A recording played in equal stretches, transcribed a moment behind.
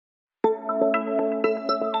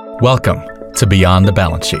Welcome to Beyond the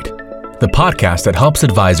Balance Sheet, the podcast that helps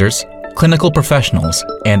advisors, clinical professionals,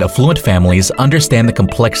 and affluent families understand the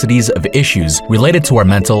complexities of issues related to our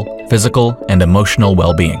mental, physical, and emotional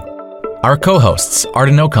well-being. Our co-hosts,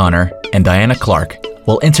 Arden O'Connor and Diana Clark,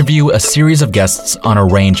 will interview a series of guests on a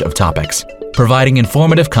range of topics, providing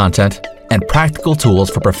informative content and practical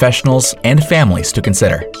tools for professionals and families to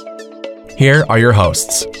consider. Here are your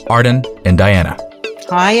hosts, Arden and Diana.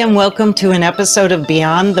 Hi, and welcome to an episode of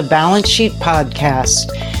Beyond the Balance Sheet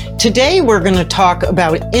podcast. Today, we're going to talk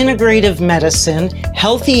about integrative medicine,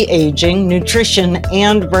 healthy aging, nutrition,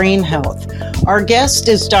 and brain health. Our guest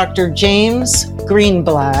is Dr. James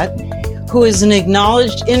Greenblatt, who is an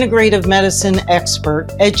acknowledged integrative medicine expert,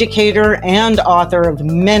 educator, and author of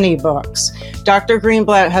many books. Dr.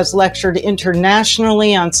 Greenblatt has lectured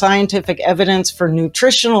internationally on scientific evidence for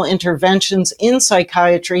nutritional interventions in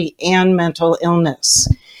psychiatry and mental illness.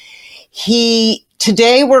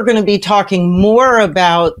 Today we're going to be talking more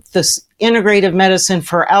about this integrative medicine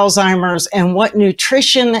for Alzheimer's and what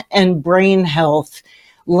nutrition and brain health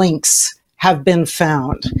links have been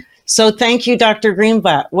found. So thank you, Dr.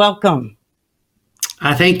 Greenblatt. Welcome.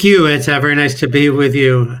 Thank you. It's very nice to be with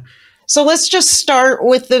you. So let's just start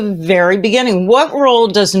with the very beginning. What role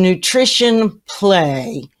does nutrition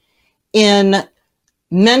play in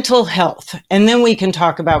mental health? And then we can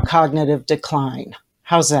talk about cognitive decline.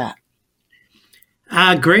 How's that?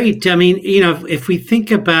 Great. I mean, if we think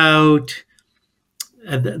about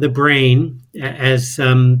the brain as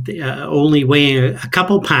only weighing a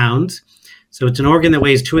couple pounds, so it's an organ that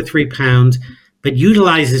weighs 2 or 3 pounds, but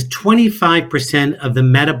utilizes 25% of the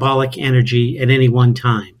metabolic energy at any one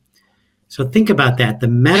time. So think about that, the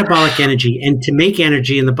metabolic energy. And to make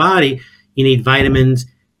energy in the body, you need vitamins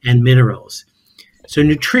and minerals. So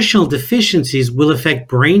nutritional deficiencies will affect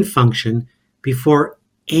brain function before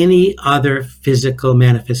any other physical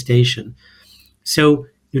manifestation. So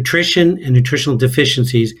nutrition and nutritional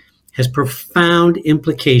deficiencies has profound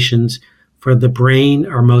implications for the brain,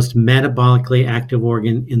 our most metabolically active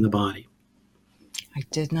organ in the body. I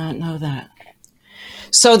did not know that.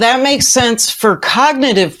 So that makes sense for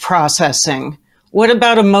cognitive processing. What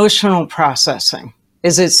about emotional processing?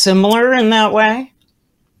 Is it similar in that way?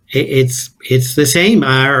 It's the same.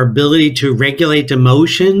 Our ability to regulate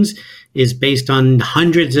emotions is based on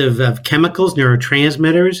hundreds of chemicals,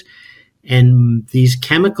 neurotransmitters, and these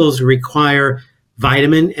chemicals require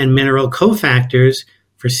vitamin and mineral cofactors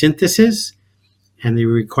for synthesis, and they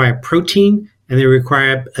require protein, and they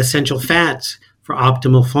require essential fats for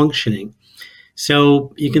optimal functioning.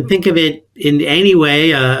 So you can think of it in any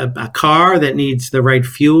way, a car that needs the right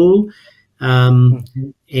fuel, and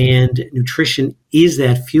nutrition is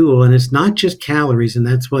that fuel. And it's not just calories, and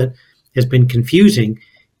that's what has been confusing.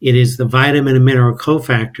 It is the vitamin and mineral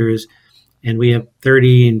cofactors, and we have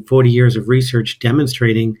 30 and 40 years of research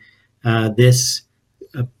demonstrating this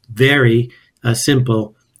very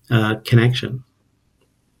simple connection.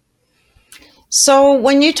 So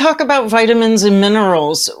when you talk about vitamins and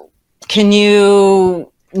minerals, can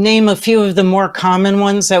you name a few of the more common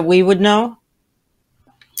ones that we would know?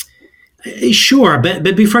 Sure, but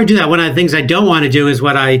before I do that, one of the things I don't want to do is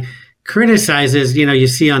what I criticize is, you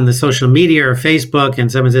see on the social media or Facebook, and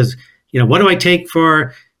someone says, what do I take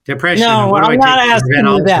for depression? No, what do I'm not asking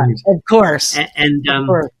you that, of course. Of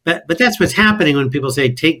course. But that's what's happening when people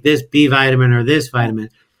say, take this B vitamin or this vitamin.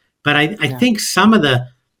 But I think some of the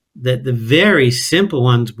very simple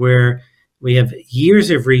ones where we have years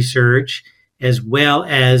of research as well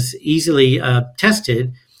as easily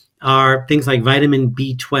tested are things like vitamin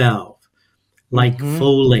B12, like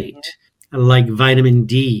folate, like vitamin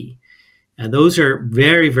D. Those are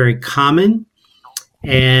very, very common,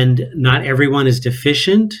 and not everyone is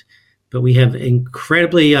deficient, but we have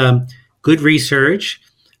incredibly good research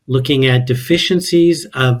looking at deficiencies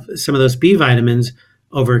of some of those B vitamins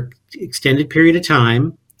over extended period of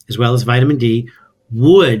time, as well as vitamin D,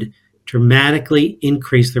 would dramatically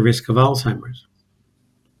increase the risk of Alzheimer's.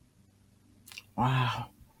 Wow.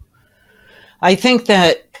 I think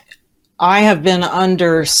that I have been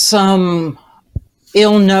under some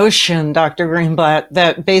ill notion, Dr. Greenblatt,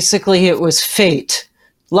 that basically it was fate,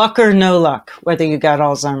 luck or no luck, whether you got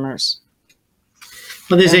Alzheimer's.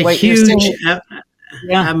 Well, there's a huge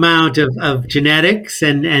amount of genetics,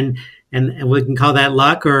 and we can call that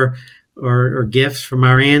luck or gifts from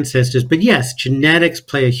our ancestors. But yes, genetics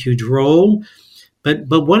play a huge role. But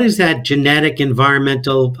what is that genetic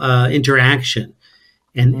environmental interaction?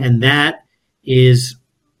 And that is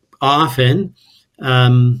often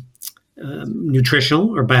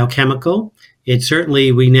nutritional or biochemical. It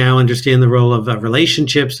certainly, we now understand the role of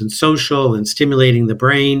relationships and social and stimulating the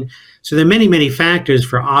brain. So there are many, many factors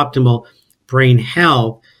for optimal brain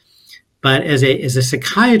health. But as a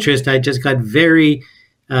psychiatrist, I just got very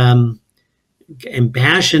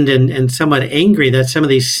impassioned and somewhat angry that some of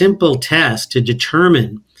these simple tests to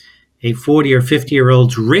determine a 40 or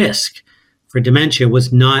 50-year-old's risk for dementia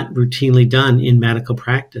was not routinely done in medical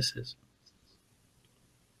practices.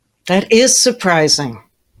 That is surprising,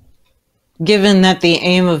 given that the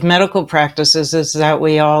aim of medical practices is that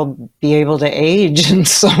we all be able to age in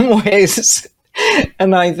some ways.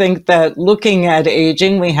 And I think that looking at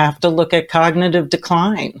aging, we have to look at cognitive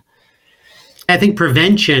decline. I think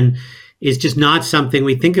prevention is just not something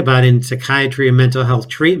we think about in psychiatry and mental health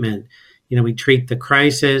treatment. We treat the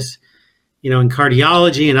crisis. In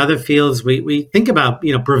cardiology and other fields, we think about,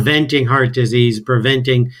 preventing heart disease,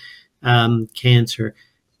 preventing cancer.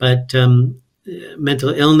 But mental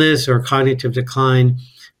illness or cognitive decline,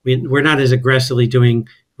 we're not as aggressively doing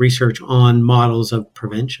research on models of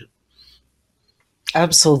prevention.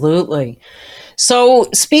 Absolutely. So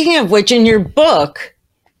speaking of which, in your book,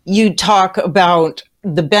 you talk about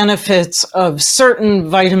the benefits of certain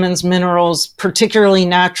vitamins, minerals, particularly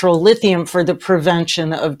natural lithium, for the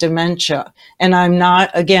prevention of dementia. And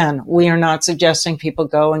we are not suggesting people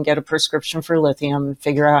go and get a prescription for lithium and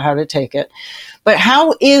figure out how to take it. But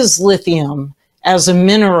how is lithium as a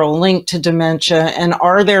mineral linked to dementia, and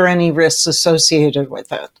are there any risks associated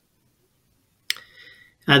with it?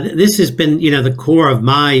 This has been, the core of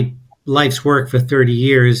my life's work for 30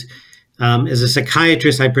 years. As a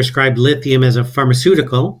psychiatrist, I prescribed lithium as a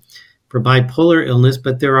pharmaceutical for bipolar illness,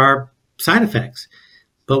 but there are side effects.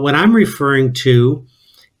 But what I'm referring to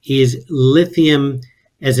is lithium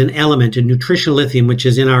as an element, a nutritional lithium, which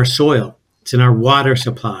is in our soil. It's in our water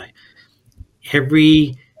supply.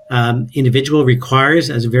 Every individual requires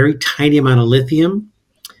a very tiny amount of lithium.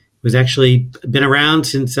 It was actually been around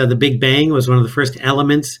since the Big Bang. It was one of the first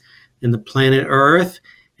elements in the planet Earth,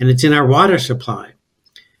 and it's in our water supply.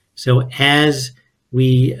 So as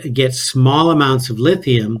we get small amounts of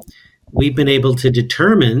lithium, we've been able to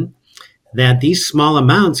determine that these small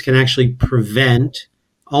amounts can actually prevent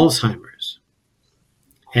Alzheimer's.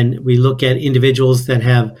 And we look at individuals that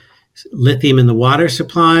have lithium in the water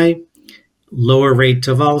supply, lower rates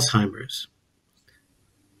of Alzheimer's.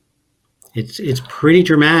 It's pretty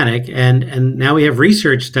dramatic. And now we have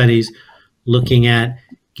research studies looking at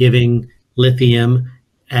giving lithium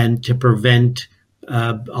and to prevent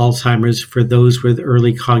Alzheimer's for those with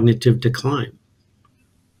early cognitive decline.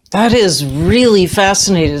 That is really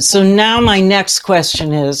fascinating. So now my next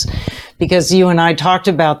question is, because you and I talked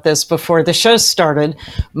about this before the show started,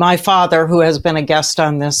 my father, who has been a guest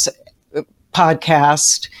on this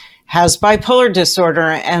podcast, has bipolar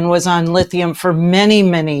disorder and was on lithium for many,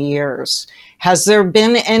 many years. Has there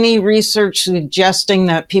been any research suggesting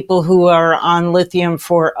that people who are on lithium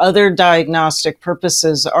for other diagnostic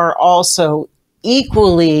purposes are also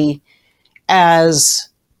equally as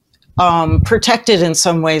protected in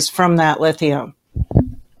some ways from that lithium?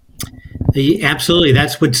 Absolutely.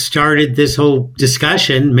 That's what started this whole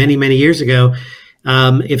discussion many, many years ago.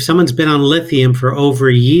 If someone's been on lithium for over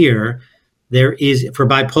a year, there is, for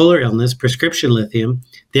bipolar illness, prescription lithium,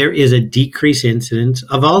 there is a decreased incidence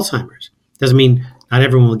of Alzheimer's. Doesn't mean not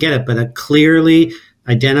everyone will get it, but a clearly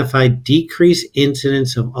identified decreased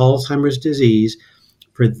incidence of Alzheimer's disease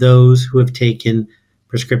for those who have taken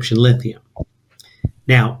prescription lithium.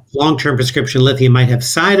 Now, long-term prescription lithium might have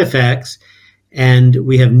side effects, and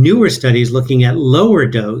we have newer studies looking at lower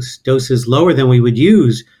doses lower than we would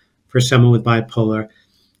use for someone with bipolar,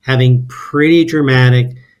 having pretty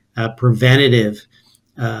dramatic preventative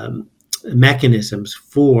mechanisms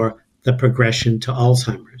for the progression to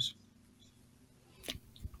Alzheimer's.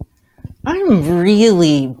 I'm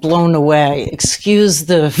really blown away. Excuse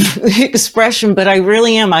the expression, but I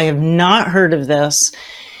really am. I have not heard of this.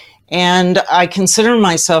 And I consider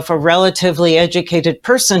myself a relatively educated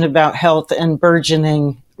person about health and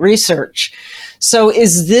burgeoning research. So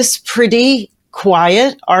is this pretty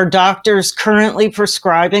quiet? Are doctors currently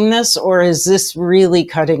prescribing this, or is this really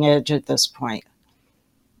cutting edge at this point?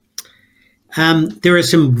 There are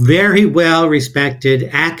some very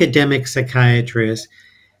well-respected academic psychiatrists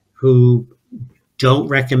who don't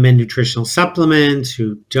recommend nutritional supplements,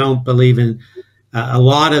 who don't believe in a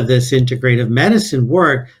lot of this integrative medicine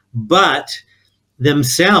work, but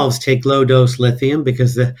themselves take low-dose lithium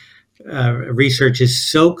because the research is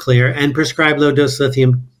so clear, and prescribe low-dose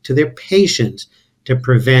lithium to their patients to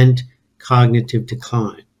prevent cognitive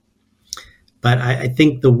decline. But I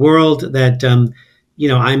think the world that,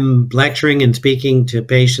 I'm lecturing and speaking to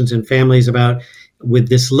patients and families about with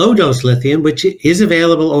this low dose lithium, which is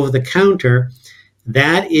available over the counter.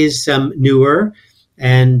 That is newer,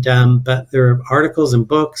 and but there are articles and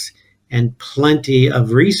books and plenty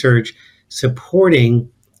of research supporting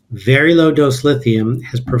very low dose lithium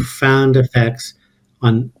has profound effects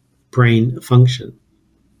on brain function.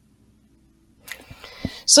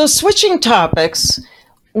 So switching topics,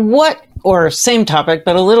 or same topic,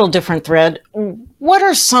 but a little different thread, what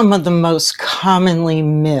are some of the most commonly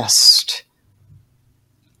missed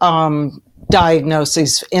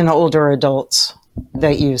diagnoses in older adults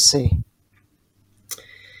that you see?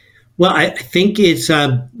 Well, I think it's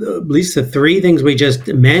at least the three things we just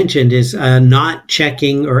mentioned is not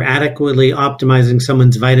checking or adequately optimizing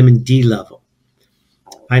someone's vitamin D level.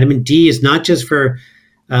 Vitamin D is not just for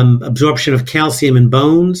absorption of calcium in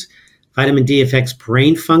bones. Vitamin D affects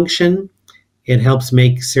brain function. It helps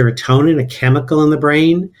make serotonin, a chemical in the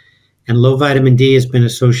brain. And low vitamin D has been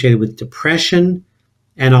associated with depression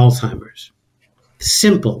and Alzheimer's.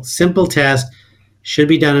 Simple test, should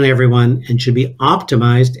be done on everyone and should be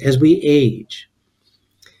optimized as we age.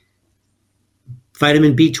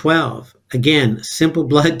 Vitamin B12, again, simple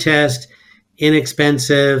blood test,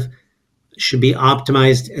 inexpensive, should be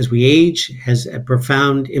optimized as we age, has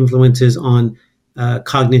profound influences on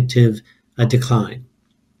cognitive decline.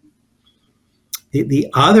 The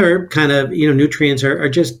other kind of nutrients are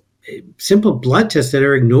just simple blood tests that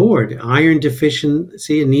are ignored. Iron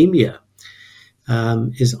deficiency anemia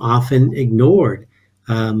is often ignored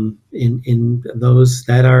in those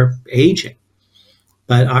that are aging.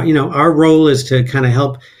 But our role is to kind of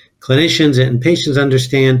help clinicians and patients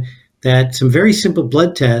understand that some very simple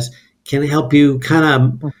blood tests can help you kind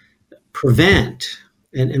of prevent.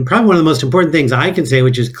 And probably one of the most important things I can say,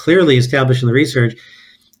 which is clearly established in the research,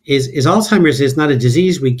 is Alzheimer's is not a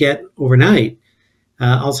disease we get overnight.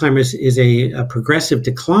 Alzheimer's is a progressive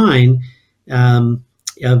decline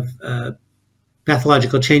of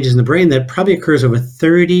pathological changes in the brain that probably occurs over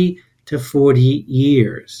 30 to 40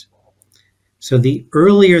 years. So the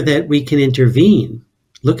earlier that we can intervene,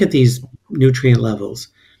 look at these nutrient levels,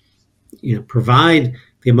 provide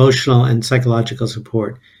the emotional and psychological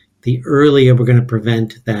support, the earlier we're going to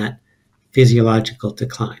prevent that physiological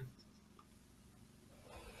decline.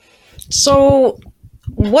 So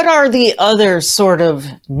what are the other sort of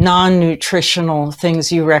non-nutritional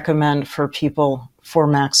things you recommend for people for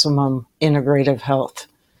maximum integrative health?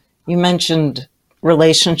 You mentioned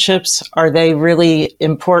relationships. Are they really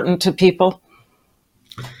important to people?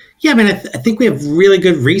 Yeah, I mean, I think we have really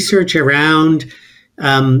good research around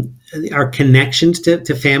our connections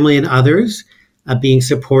to family and others, being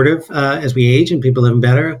supportive as we age and people living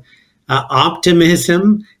better.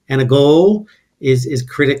 Optimism and a goal is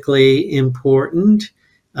critically important.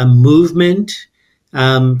 Movement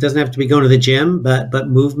doesn't have to be going to the gym, but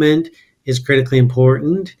movement is critically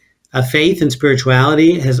important. Faith and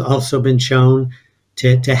spirituality has also been shown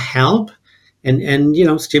to help,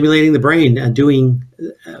 and stimulating the brain, doing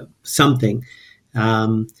something.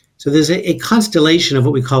 So there's a constellation of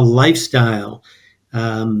what we call lifestyle.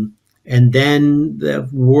 And then the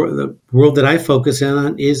world that I focus in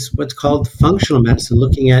on is what's called functional medicine,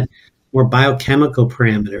 looking at more biochemical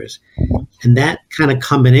parameters. And that kind of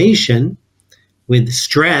combination with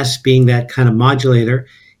stress being that kind of modulator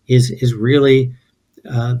is really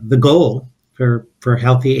the goal for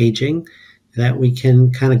healthy aging, that we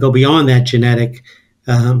can kind of go beyond that genetic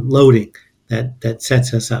loading that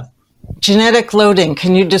sets us up. Genetic loading.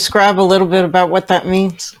 Can you describe a little bit about what that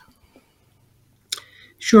means?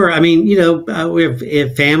 Sure. I mean, we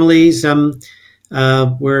have families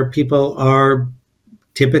where people are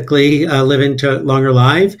typically living to longer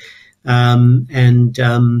life, and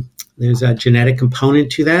there's a genetic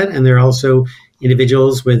component to that. And there are also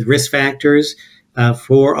individuals with risk factors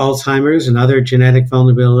for Alzheimer's and other genetic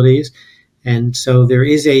vulnerabilities. And so there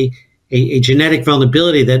is a genetic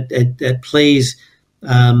vulnerability that plays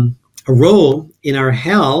a role in our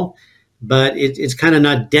health, but it's kind of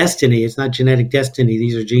not destiny. It's not genetic destiny.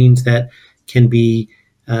 These are genes that can be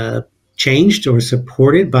changed or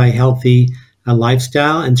supported by healthy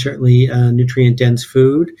lifestyle and certainly nutrient-dense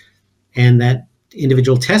food, and that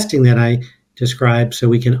individual testing that I described so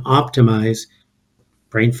we can optimize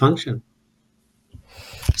brain function.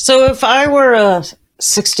 So if I were a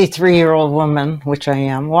 63-year-old woman, which I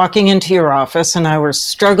am, walking into your office and I was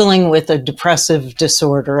struggling with a depressive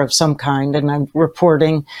disorder of some kind and I'm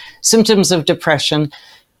reporting symptoms of depression,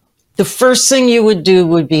 the first thing you would do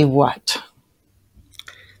would be what?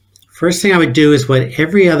 First thing I would do is what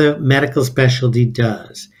every other medical specialty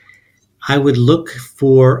does. I would look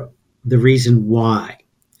for the reason why.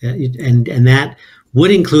 And that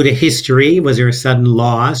would include a history. Was there a sudden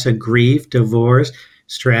loss, a grief, divorce,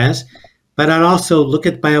 stress? But I'd also look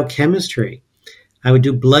at biochemistry. I would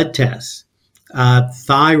do blood tests,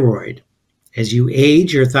 thyroid. As you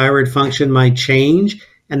age, your thyroid function might change,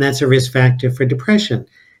 and that's a risk factor for depression.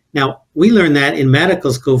 Now, we learned that in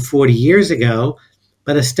medical school 40 years ago,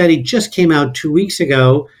 but a study just came out 2 weeks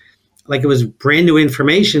ago, like it was brand new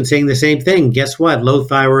information saying the same thing. Guess what? Low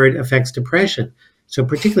thyroid affects depression. So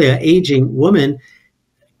particularly an aging woman,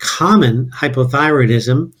 common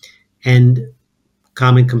hypothyroidism, and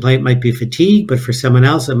common complaint might be fatigue, but for someone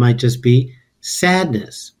else, it might just be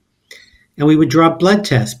sadness. And we would draw blood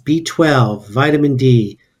tests, B12, vitamin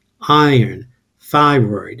D, iron,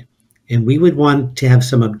 thyroid, and we would want to have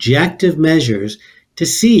some objective measures to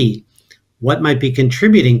see what might be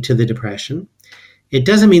contributing to the depression. It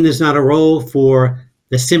doesn't mean there's not a role for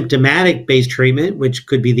the symptomatic-based treatment, which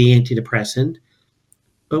could be the antidepressant,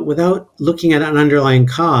 but without looking at an underlying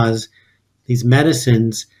cause, these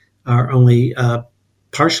medicines are only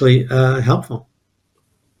partially helpful.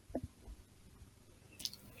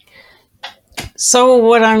 So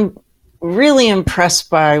what I'm really impressed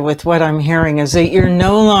by with what I'm hearing is that you're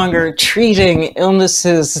no longer treating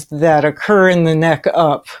illnesses that occur in the neck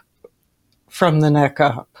up from the neck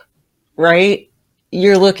up, right?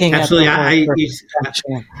 You're looking Absolutely. at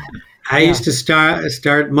I used to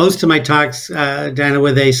start most of my talks, Diana,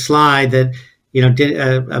 with a slide that did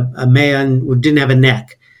a man who didn't have a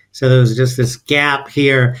neck, so there was just this gap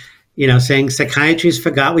here, saying psychiatrists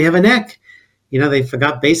forgot we have a neck. They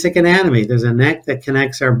forgot basic anatomy. There's a neck that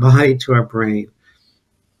connects our body to our brain.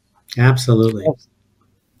 Absolutely.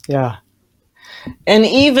 Yeah. And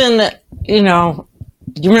even,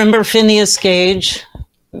 you remember Phineas Gage,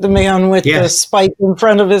 the man with the spike in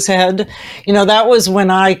front of his head? That was when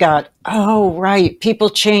I got, oh, right, people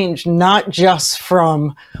change not just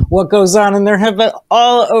from what goes on in their head, but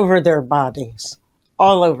all over their bodies.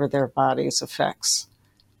 All over their bodies affects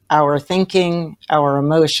our thinking, our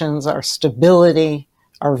emotions, our stability,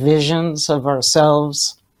 our visions of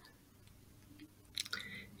ourselves.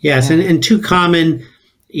 Yes, and too common,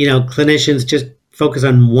 clinicians just focus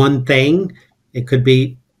on one thing. It could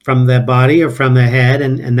be from the body or from the head,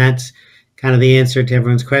 and that's kind of the answer to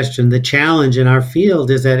everyone's question. The challenge in our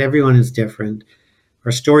field is that everyone is different.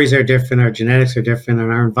 Our stories are different, our genetics are different,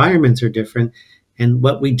 and our environments are different. And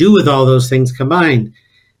what we do with all those things combined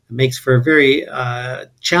makes for a very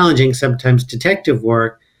challenging, sometimes detective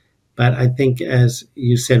work. But I think, as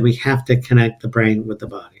you said, we have to connect the brain with the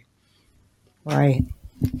body. Right.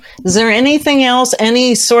 Is there anything else,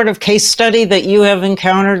 any sort of case study that you have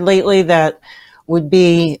encountered lately that would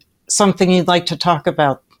be something you'd like to talk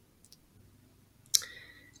about?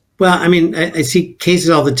 Well, I see cases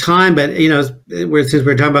all the time, but, since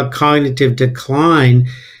we're talking about cognitive decline,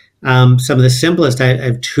 some of the simplest, I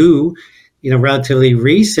have two, relatively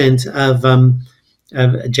recent of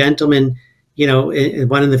a gentleman,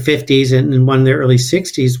 one in the 50s and one in the early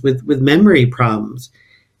 60s with memory problems.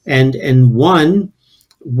 And one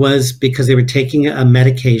was because they were taking a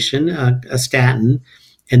medication, a statin,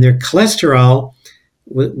 and their cholesterol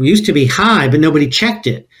used to be high, but nobody checked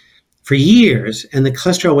it for years. And the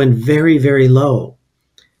cholesterol went very, very low.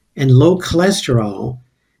 And low cholesterol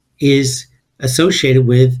is associated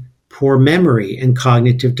with poor memory and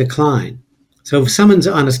cognitive decline. So if someone's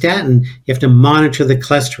on a statin, you have to monitor the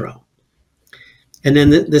cholesterol. And then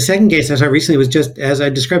the second case I saw recently was just, as I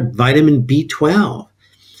described, vitamin B12.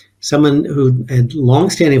 Someone who had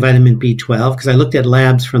longstanding vitamin B12, because I looked at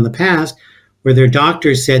labs from the past where their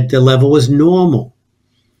doctors said the level was normal.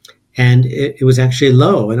 And it was actually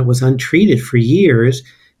low, and it was untreated for years.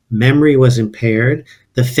 Memory was impaired.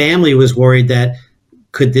 The family was worried that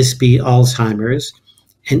could this be Alzheimer's?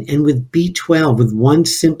 And with B12, with one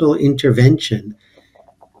simple intervention,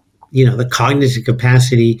 the cognitive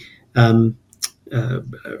capacity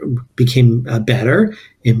became better,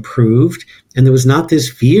 improved, and there was not this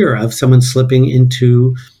fear of someone slipping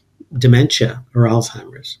into dementia or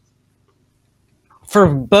Alzheimer's. For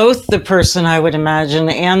both the person, I would imagine,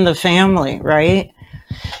 and the family, right?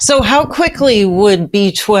 So how quickly would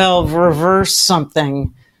B12 reverse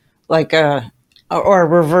something like or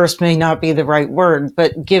reverse may not be the right word,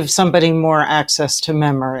 but give somebody more access to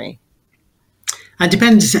memory? It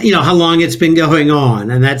depends, how long it's been going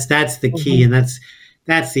on. And that's the key. And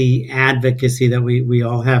that's the advocacy that we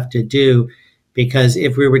all have to do. Because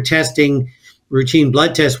if we were testing routine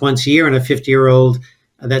blood tests once a year on a 50-year-old,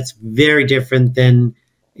 that's very different than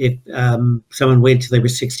if someone waited till they were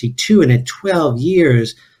 62 and had 12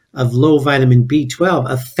 years of low vitamin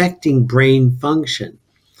B12 affecting brain function.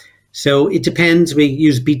 So it depends. We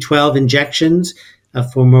use B12 injections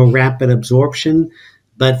for more rapid absorption.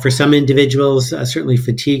 But for some individuals, certainly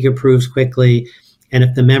fatigue improves quickly. And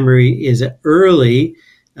if the memory is early,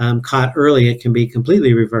 caught early, it can be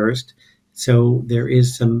completely reversed. So there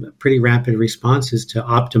is some pretty rapid responses to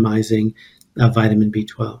optimizing vitamin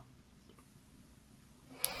B12.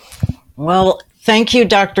 Well, thank you,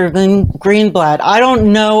 Dr. Greenblatt. I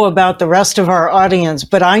don't know about the rest of our audience,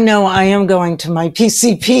 but I know I am going to my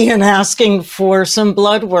PCP and asking for some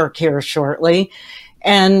blood work here shortly,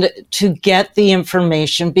 and to get the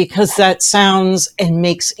information, because that sounds and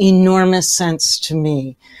makes enormous sense to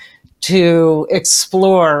me, to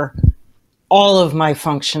explore all of my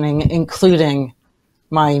functioning, including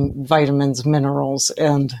my vitamins, minerals,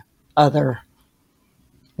 and other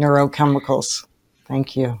neurochemicals.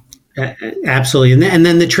 Thank you. Absolutely. And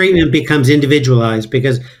then the treatment becomes individualized,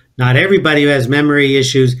 because not everybody who has memory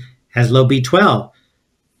issues has low B12.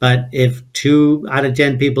 But if 2 out of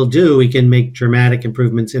 10 people do, we can make dramatic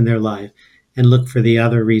improvements in their life and look for the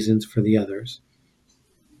other reasons for the others.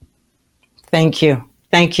 Thank you.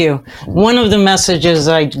 Thank you. One of the messages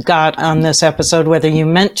I got on this episode, whether you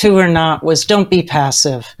meant to or not, was don't be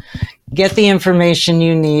passive. Get the information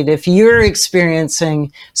you need. If you're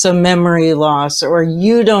experiencing some memory loss or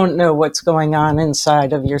you don't know what's going on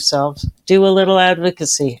inside of yourself, do a little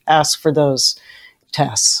advocacy. Ask for those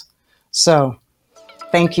tests. So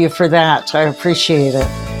thank you for that. I appreciate it.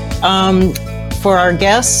 For our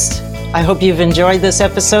guests, I hope you've enjoyed this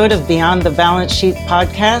episode of Beyond the Balance Sheet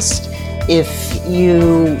podcast. If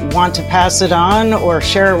you want to pass it on or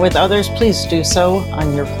share it with others, please do so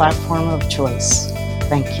on your platform of choice.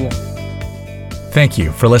 Thank you. Thank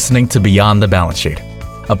you for listening to Beyond the Balance Sheet,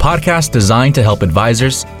 a podcast designed to help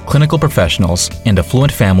advisors, clinical professionals, and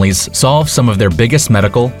affluent families solve some of their biggest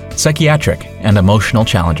medical, psychiatric, and emotional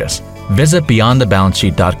challenges. Visit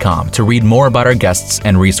beyondthebalancesheet.com to read more about our guests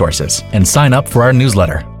and resources, and sign up for our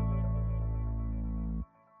newsletter.